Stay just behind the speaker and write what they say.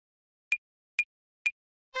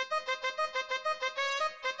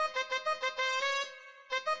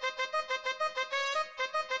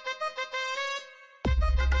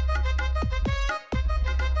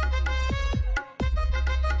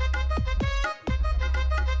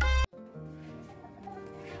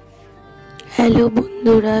Hello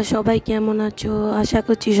বন্ধুরা, সবাই কেমন আছো? আশা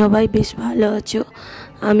করছি সবাই বেশ ভালো আছো।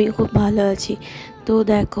 আমি খুব ভালো আছি। তো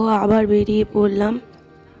দেখো, আবার বেরিয়ে পড়লাম।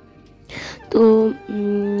 তো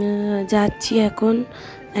যাচ্ছি এখন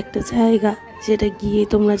একটা জায়গা, যেটা গিয়ে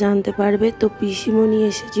তোমরা জানতে পারবে। তো পিসিমণি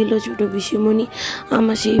এসেছিলো, ছোটো পিসিমণি।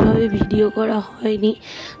 আমার সেইভাবে ভিডিও করা হয়নি।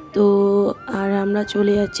 তো আর আমরা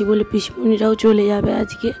চলে যাচ্ছি বলে পিসিমণিরাও চলে যাবে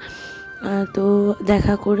আজকে। তো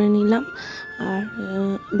দেখা করে নিলাম আর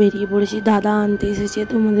বেরিয়ে পড়েছি। দাদা আনতে এসেছে,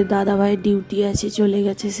 তোমাদের দাদা ভাইয়ের ডিউটি আছে, চলে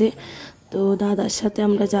গেছে সে। তো দাদার সাথে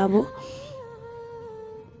আমরা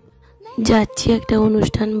যাচ্ছি একটা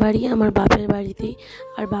অনুষ্ঠান বাড়ি, আমার বাপের বাড়িতেই।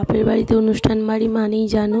 আর বাপের বাড়িতে অনুষ্ঠান বাড়ি মানেই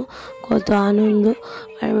জানো কত আনন্দ।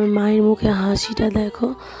 আর আমার মায়ের মুখে হাসিটা দেখো।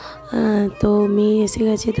 তো মেয়ে এসে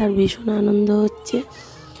গেছে, তার ভীষণ আনন্দ হচ্ছে।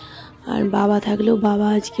 আর বাবা থাকলেও বাবা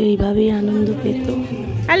আজকে এইভাবেই আনন্দ পেত।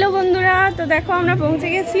 হ্যালো বন্ধুরা, তো দেখো আমরা পৌঁছে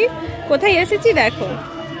গেছি। কোথায় এসেছি দেখো।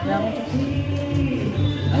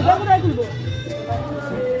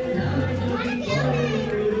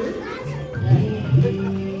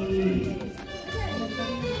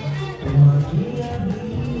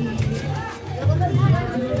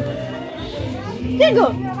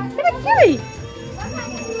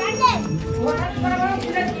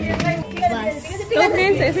 তো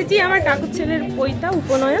ফ্রেন্ডস, এসেছি আমার কাকুর ছেলের বইটা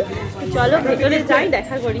উপনয়ন। চলো ভেতরে যাই,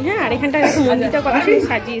 দেখা করি। হ্যাঁ, আর এখানটা মন্দিরটা কত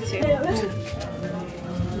সাজিয়েছে।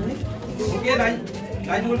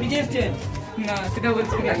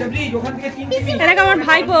 এরকম আমার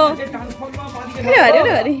ভাইপো,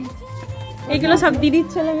 এইগুলো সব দিদির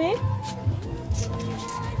ছেলে মেয়ে।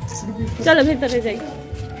 চলো ভেতরে যাই।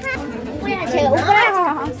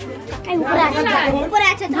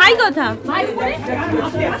 ভাই কথা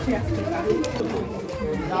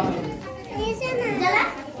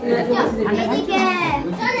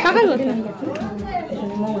কাকার কথা।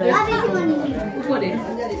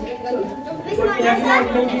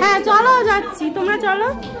 হ্যাঁ চলো, যাচ্ছি, তোমরা চলো।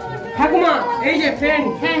 ঠাকুমা এই যে ফ্রেন্ড।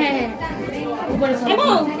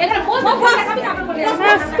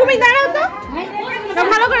 তুমি দাঁড়াও তো,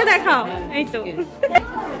 ভালো করে দেখাও। এই তো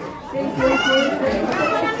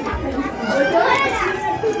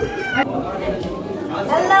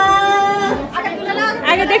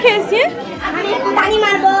আগে দেখে এসছি।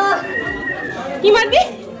 কি মারবি?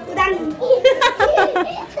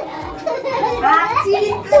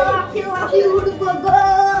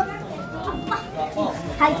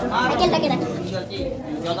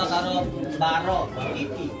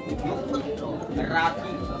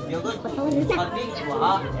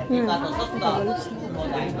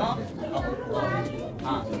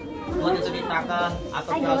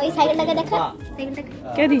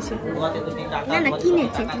 কে দিয়েছে?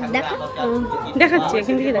 দেখাচ্ছি,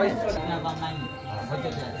 এখান থেকে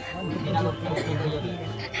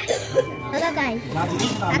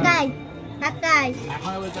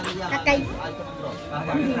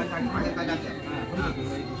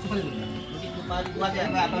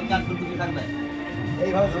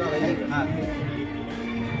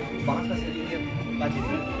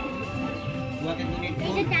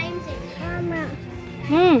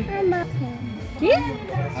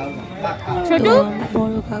ছোট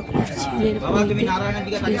বড় কাকুর ছেলের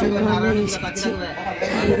সেই জন্য আমরা এসেছি।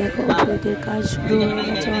 এই দেখো, ওদের কাজ শুরু হয়ে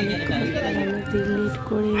গেছে, অনেক কাজ। আমাদের লেট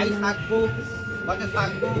করে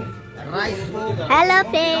হ্যালো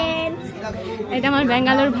ফ্রেন্ডস, এটা আমার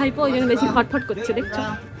ব্যাঙ্গালোর ভাইপো, ওই জন্য বেশি ফটফট করছে, দেখছো?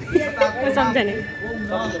 সব জানে।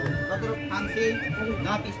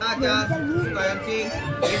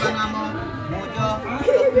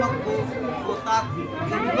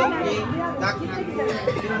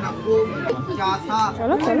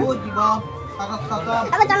 চলো চলো।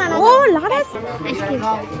 ও লাগাস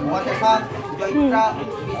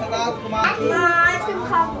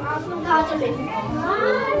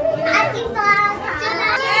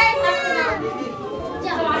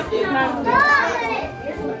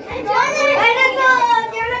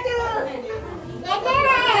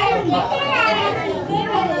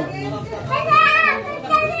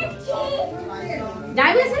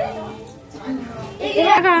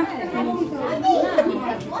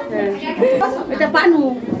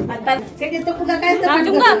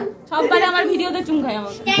সববারে আমার ভিডিওতে চুম খায়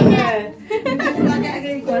আমাকে।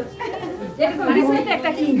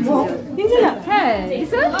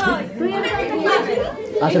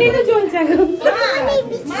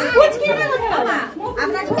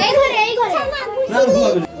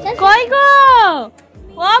 কই গো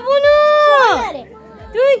ও বুনু,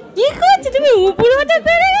 তুই কি করছো? তুমি উপর হতে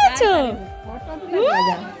পেরে গেছো?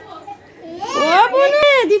 ও বুনু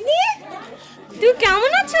দিদি, তুই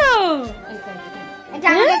কেমন আছো?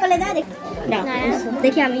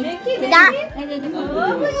 দেখি আমি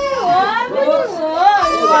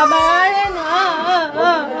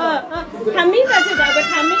ঠাম্মির কাছে যাবে,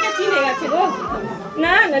 ঠাম্মিকে চিনে গেছে গো।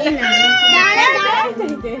 না না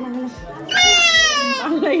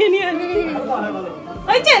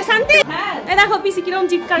শান্তি, দেখো পিসি কিরকম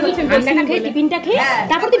চিৎকার করছেন। টিফিনটা খেয়ে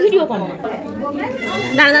তারপর তো ভিডিও করো।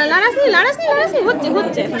 লাড়াসনি হচ্ছে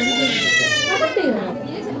হচ্ছে।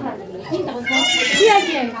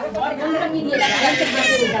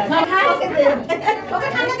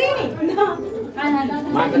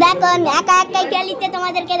 দেখো একা একাই খেলিতে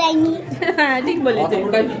তোমাদেরকে দেয়নি। হ্যাঁ ঠিক বলেছে।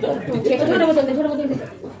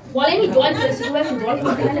 বলেনি জল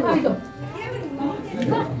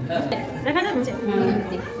দেখা যাচ্ছে।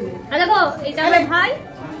 দেখো এটা হলো ভাই,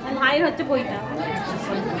 ভাইয়ের হচ্ছে বইটা।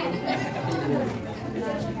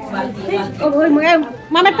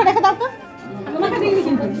 মামারটা দেখে দাও তো।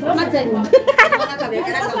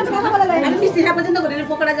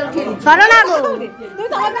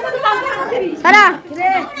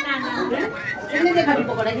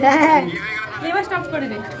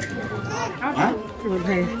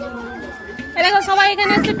 দেখো সবাই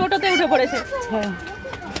এখানে এসে টোটোতে উঠে পড়েছে।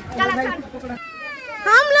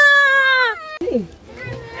 হামলা!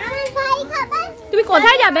 তুমি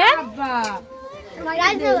কোথায় যাবে?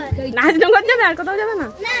 রাজনগর যাবে, আর কোথাও যাবে না?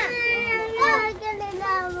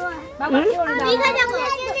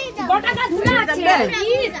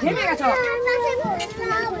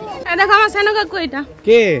 দেখো আমার সেনো কাকু, এটা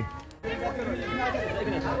কে?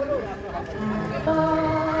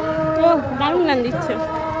 দারুণ গান দিচ্ছে।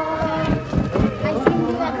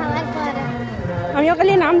 আমি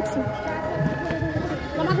ওখানে নামছি।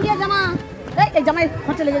 জামাই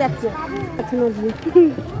খরচা লেগে যাচ্ছে।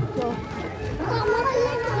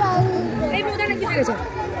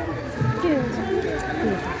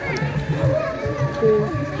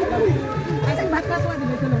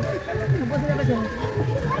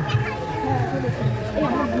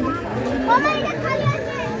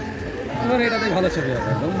 এটাতে ভালো ছবি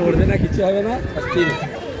হবে, নড়বে না, কিছু হবে না।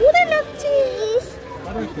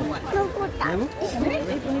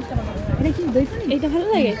 এইটা ভালো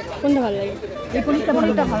লাগে? কোনটা ভালো লাগে? এই পনিরটা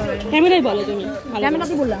ভালো লাগে। ক্যামেরাই বলো তুমি।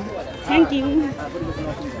 ক্যামেরাতে বললাম। Thank you.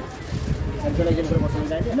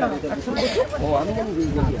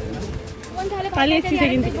 পালিয়ে এসছি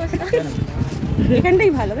সেখান থেকে।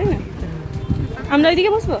 এখানটাই ভালো, তাই না? আমরা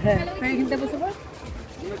ওইদিকে বসবো? হ্যাঁ এখানটা বসবো।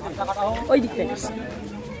 ওই দিকটা আসবে।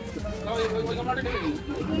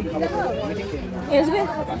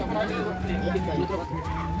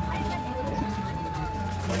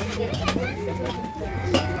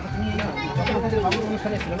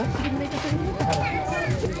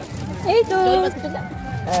 এই তো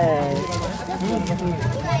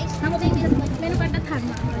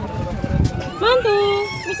মন্তু,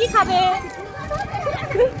 তুমি কি খাবে?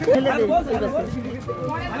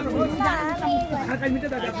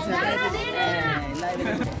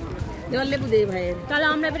 তাহলে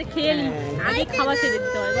আমরা এবারে খেয়ে নিই, আগে খাওয়া ছেড়ে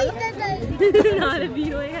দিতে হয় বলো, নাহলে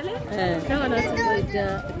বিয়ে হয়ে গেলে। কেমন আছে?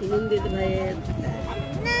 নুন দিতে ভাইয়ের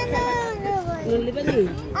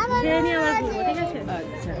খেয়ে নিয়ে আবার ঘুরবো, ঠিক আছে?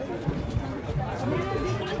 আচ্ছা,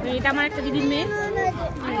 এটা আমার একটা দিদির মেয়ে।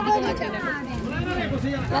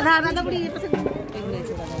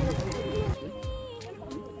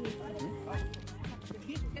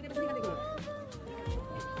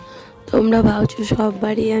 তোমরা ভাবছো সব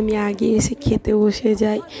বাড়ি আমি আগে এসে খেতে বসে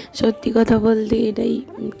যাই, সত্যি কথা বলতে এটাই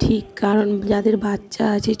ঠিক, কারণ যাদের বাচ্চা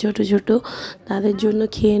আছে ছোট ছোট তাদের জন্য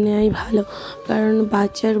খেয়ে নেওয়াই ভালো, কারণ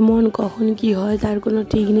বাচ্চার মন কখন কি হয় তার কোনো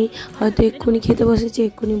ঠিক নেই। হয়তো এক্ষুনি খেতে বসেছে,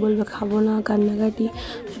 এক্ষুনি বলবে খাবো না, কান্নাকাটি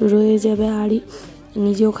শুরু হয়ে যাবে, আরই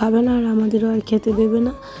নিজেও খাবে না আর আমাদেরও আর খেতে দেবে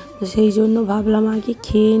না। তো সেই জন্য ভাবলাম আগে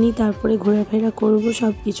খেয়ে নিই, তারপরে ঘোরাফেরা করব,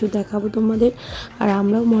 সব কিছু দেখাবো তোমাদের, আর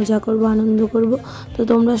আমরাও মজা করব, আনন্দ করব। তো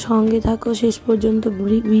তোমরা সঙ্গে থাকো, শেষ পর্যন্ত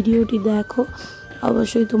ভিডিওটি দেখো,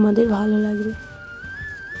 অবশ্যই তোমাদের ভালো লাগবে।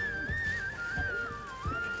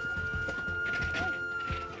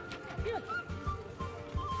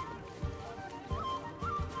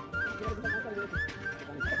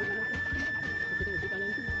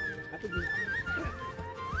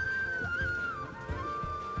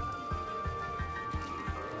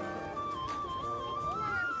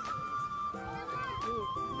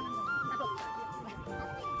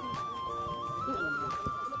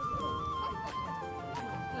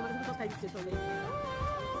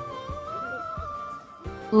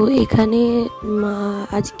 তো এখানে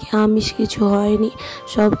আজকে আমিষ কিছু হয়নি,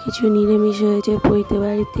 সব কিছু নিরামিষ হয়েছে পৈতে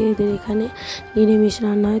বাড়িতে। এদের এখানে নিরামিষ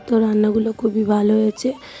রান্না হয়, তো রান্নাগুলো খুবই ভালো হয়েছে।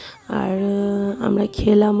 আর আমরা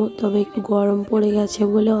খেলামও, তবে একটু গরম পড়ে গেছে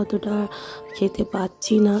বলে অতটা খেতে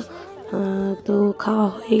পাচ্ছি না। তো খাওয়া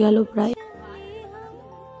হয়ে গেল প্রায়।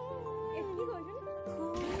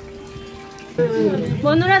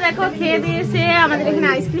 বন্ধুরা দেখো, খেয়ে দিয়েছে, আমাদের এখানে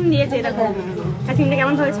আইসক্রিম দিয়েছে। দেখো আইসক্রিমটা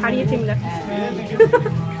কেমন ভাবে ছাড়িয়েছে আমরা।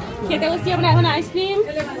 খেতে বসছি আমরা এখন আইসক্রিম।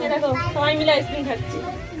 দেখো সবাই মিলে আইসক্রিম খাচ্ছি।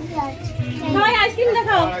 সবাই আইসক্রিম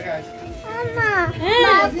দেখাও।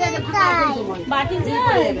 বাটি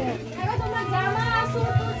চাই।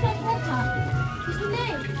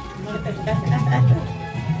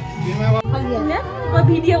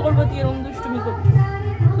 ভিডিও করবো, তুই এরকম দুষ্টুমি করবি,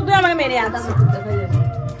 শুধু আমাকে মেরে আছে।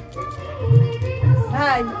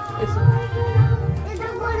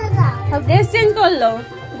 সব ড্রেস চেঞ্জ করলো,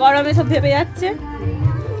 গরমে সব ভেবে যাচ্ছে।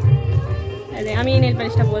 আরে আমি নেল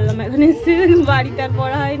পালিশটা বললাম এখন এসে, বাড়িতে আর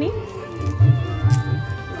পড়া হয়নি।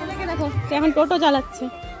 দেখো এখন টোটো চালাচ্ছে।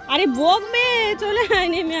 আরে বকবে, চলে আয়,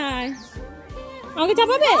 নেমে আয়। আমাকে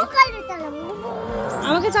চাপাবে,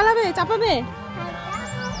 আমাকে চালাবে, চাপাবে,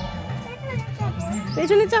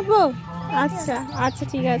 পেছনে চাপবো। আচ্ছা আচ্ছা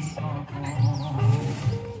ঠিক আছে।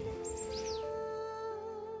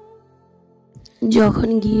 যখন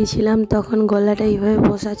গিয়েছিলাম তখন গলাটা এইভাবে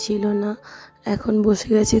বসা ছিল না, এখন বসে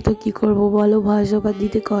গেছে। তো কি করব বলো, ভয়েস ওভার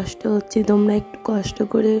দিতে কষ্ট হচ্ছে, তোমরা একটু কষ্ট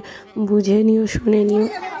করে বুঝে নিও, শুনে নিও।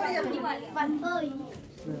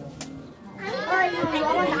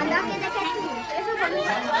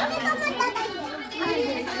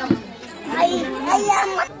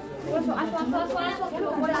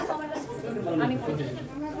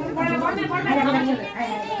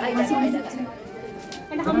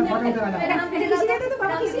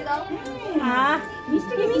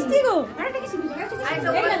 মিষ্টি গো,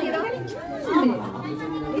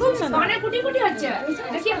 কুটি কুটি হচ্ছে।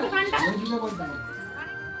 দেখি একটু কানটা।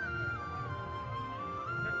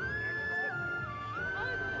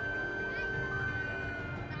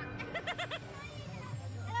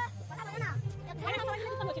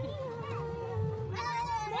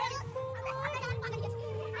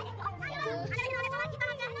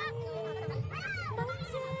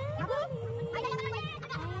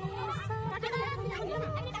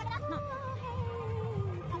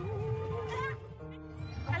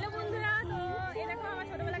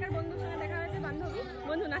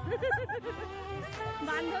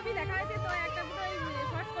 বান্ধবী দেখা হয়েছে, তো একটা দুটো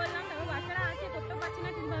শর্ট করলাম। তারপর বাচ্চারা আছে, করতেও পারছি না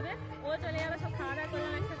ঠিকভাবে, ও চলে যাবে, সব খাওয়া দাওয়া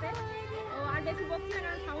করলাম একসাথে। ও আর বেশি বকছি না,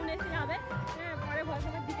 কারণ সাউন্ড এসে যাবে। হ্যাঁ, পরে ভয়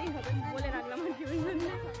খবর দিতেই হবে, বলে রাখলাম আর কি। ওই জন্য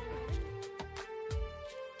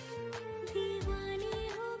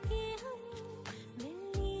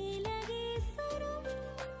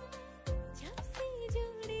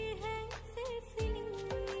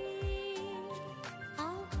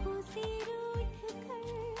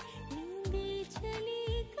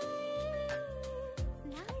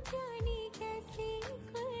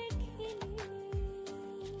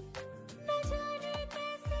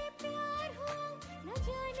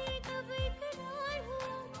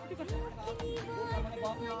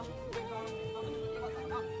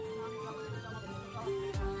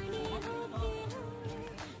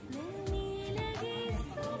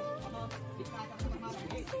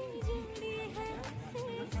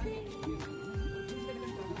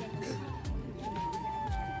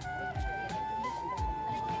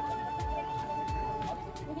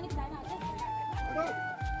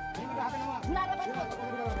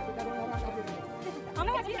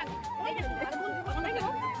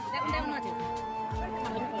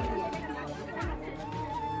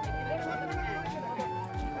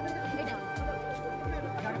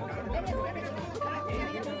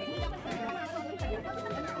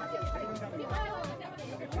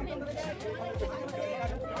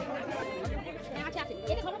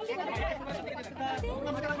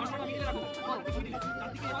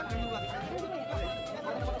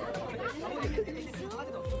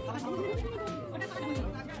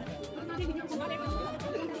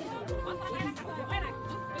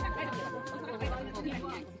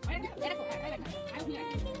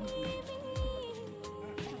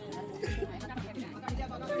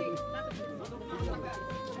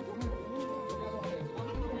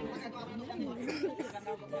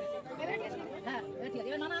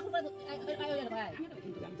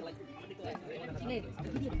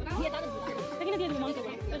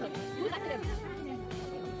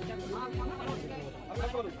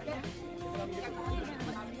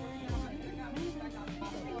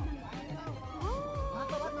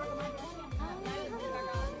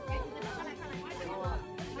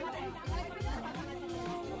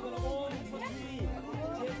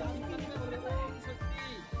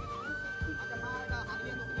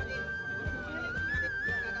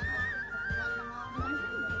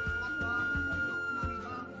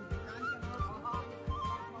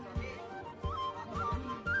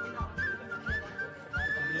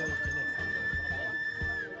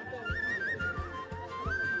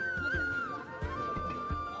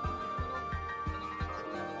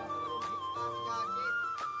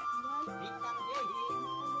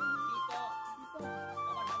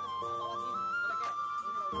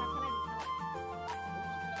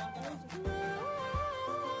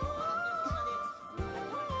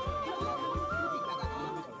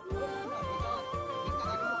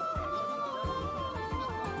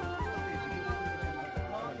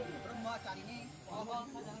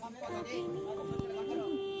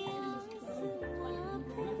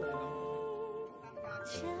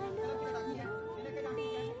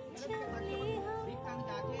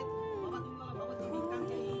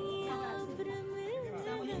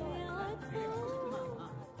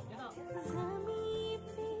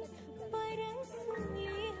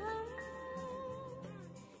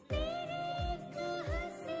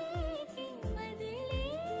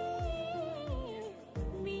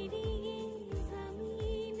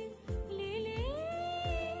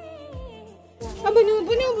Bunu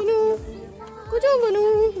kucu bunu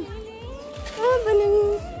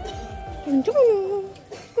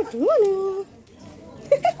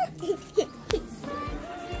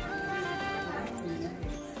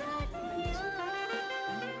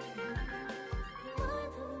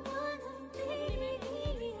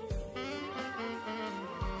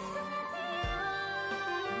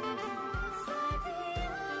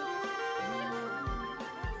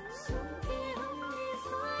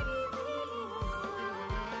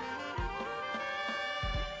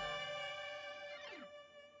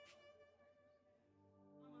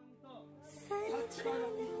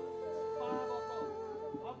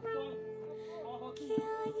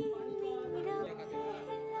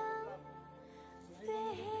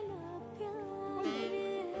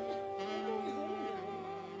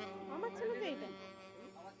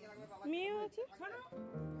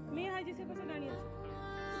মেয়ে হাজি সে পাশে দাঁড়িয়ে আছে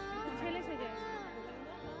ছেলে সাজে আছে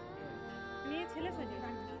মেয়ে ছেলে সাজে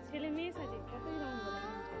ছেলে মেয়ে সাজে কতই রঙ বলে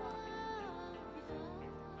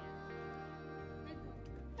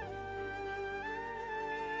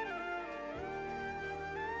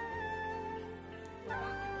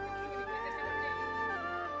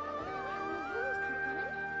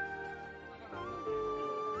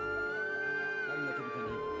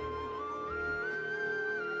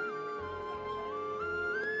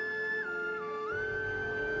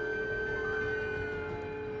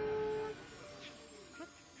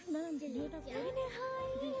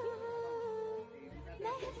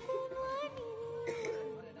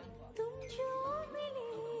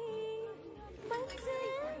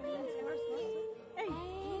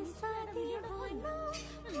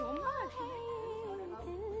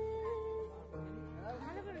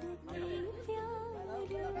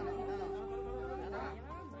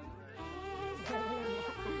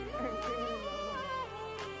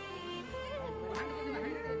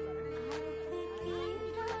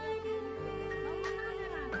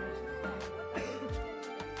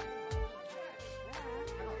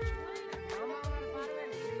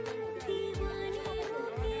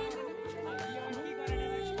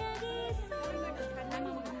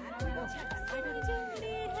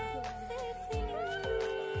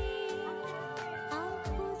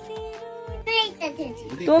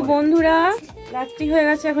তো বন্ধুরা রাত্রি হয়ে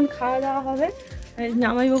গেছে, এখন খাওয়া দাওয়া হবে।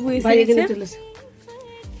 জামাইবাবু এসে গেছে,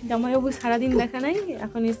 জামাইবাবু সারাদিন দেখা নাই,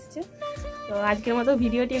 এখন এসেছে। তো আজকের মতো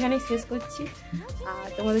ভিডিওটি এখানে শেষ করছি। আর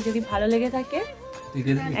তোমাদের যদি ভালো লেগে থাকে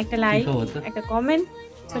একটা লাইক, একটা কমেন্ট,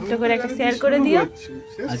 ছোট্ট করে একটা শেয়ার করে দিও।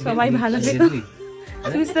 সবাই ভালো থেকো,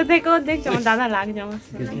 সুস্থ থেকো। দেখছো আমার দাদা লাগছে আমার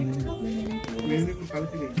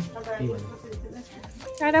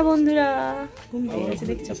টাটা বন্ধুরা। ঘুম পেয়ে গেছে,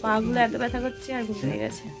 দেখছো পা গুলো এত ব্যথা করছে আর ঘুম পেয়ে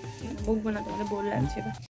গেছে। বকবো না, তোমাদের বলে লাগছে।